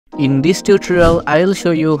In this tutorial, I will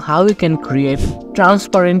show you how you can create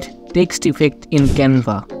transparent text effect in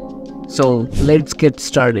Canva. So let's get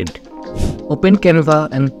started. Open Canva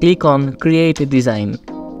and click on Create a Design.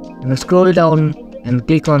 And scroll down and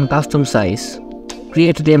click on Custom Size.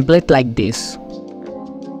 Create a template like this.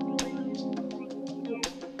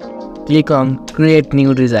 Click on Create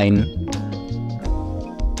New Design.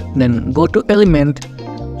 Then go to Element,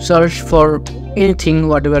 search for anything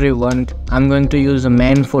whatever you want. I'm going to use a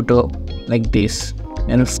man photo like this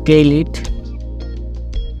and scale it.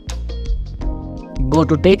 Go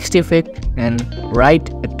to text effect and write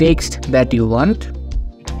a text that you want.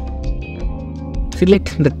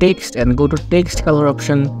 Select the text and go to text color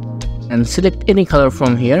option and select any color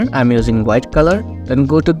from here. I'm using white color. Then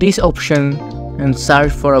go to this option and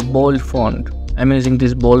search for a bold font. I'm using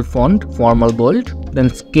this bold font, formal bold. Then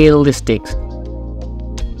scale this text.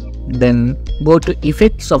 Then go to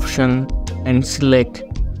effects option and select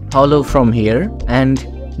hollow from here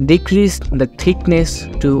and decrease the thickness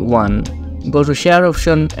to 1. Go to share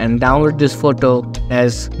option and download this photo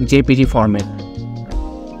as JPG format.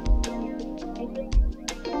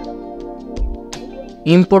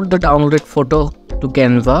 Import the downloaded photo to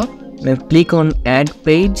Canva. Then click on add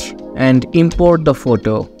page and import the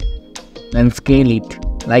photo. Then scale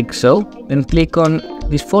it like so. Then click on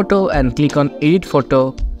this photo and click on edit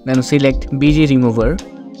photo. Then select BG remover.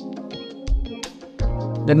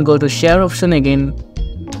 Then go to share option again.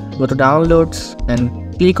 Go to downloads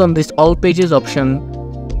and click on this all pages option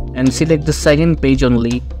and select the second page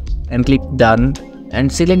only and click done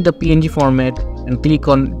and select the PNG format and click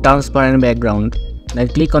on transparent background. Then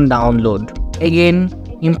click on download. Again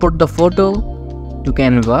import the photo to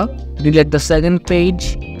Canva. Delete the second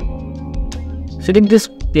page. Select this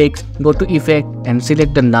text, go to effect and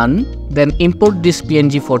select the none. Then import this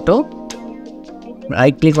PNG photo.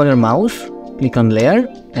 Right click on your mouse, click on layer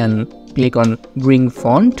and click on bring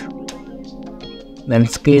font. Then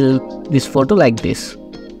scale this photo like this.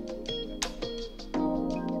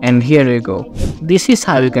 And here you go. This is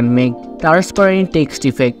how you can make transparent text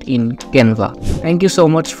effect in Canva. Thank you so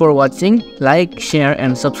much for watching. Like, share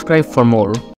and subscribe for more.